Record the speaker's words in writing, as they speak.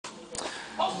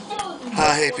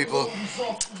Hey people,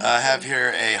 I have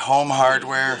here a home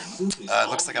hardware. It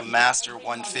looks like a Master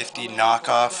 150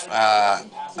 knockoff.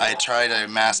 I tried a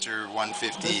Master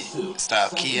 150 style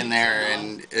key in there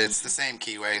and it's the same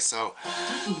keyway, so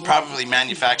probably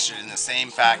manufactured in the same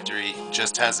factory,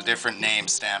 just has a different name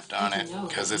stamped on it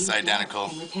because it's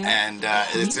identical. And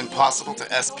it's impossible to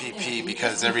SPP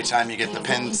because every time you get the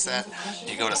pin set,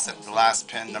 you go to set the last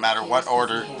pin, no matter what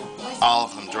order, all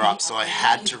of them drop. So I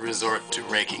had to resort to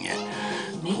raking it,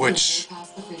 which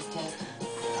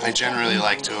I generally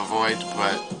like to avoid,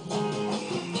 but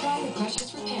try the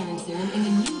Precious Repairing Serum in the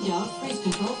new Dove Frizz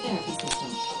Control Therapy System.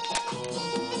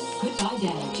 Goodbye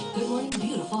damage. Good morning,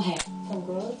 beautiful hair. From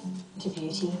growth to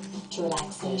beauty to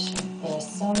relaxation, there are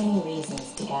so many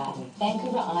reasons to garden.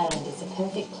 Vancouver Island is a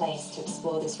perfect place to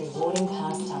explore this rewarding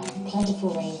pastime.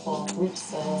 Plentiful rainfall, rich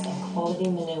soils, and quality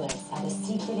manures are the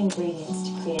secret ingredients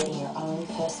to creating your own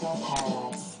personal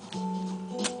paradise.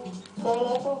 Grow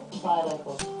local, buy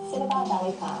local. Cinnabar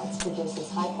Valley Farms produces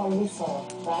high-quality soil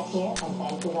right here on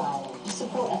Vancouver Island. To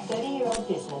support a 30-year-old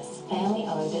business,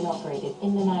 family-owned and operated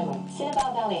in Nanaimo,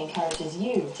 Cinnabar Valley encourages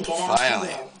you to get out and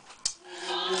finally.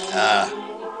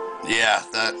 Yeah,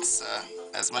 that's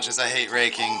as much as I hate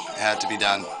raking, it had to be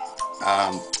done.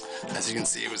 As you can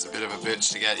see, it was a bit of a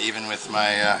bitch to get even with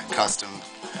my custom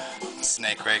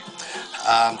snake rake.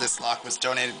 This lock was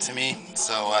donated to me,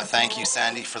 so thank you,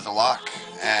 Sandy, for the lock,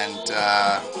 and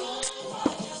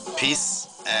peace,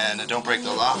 and don't break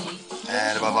the law,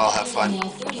 and above all, have fun.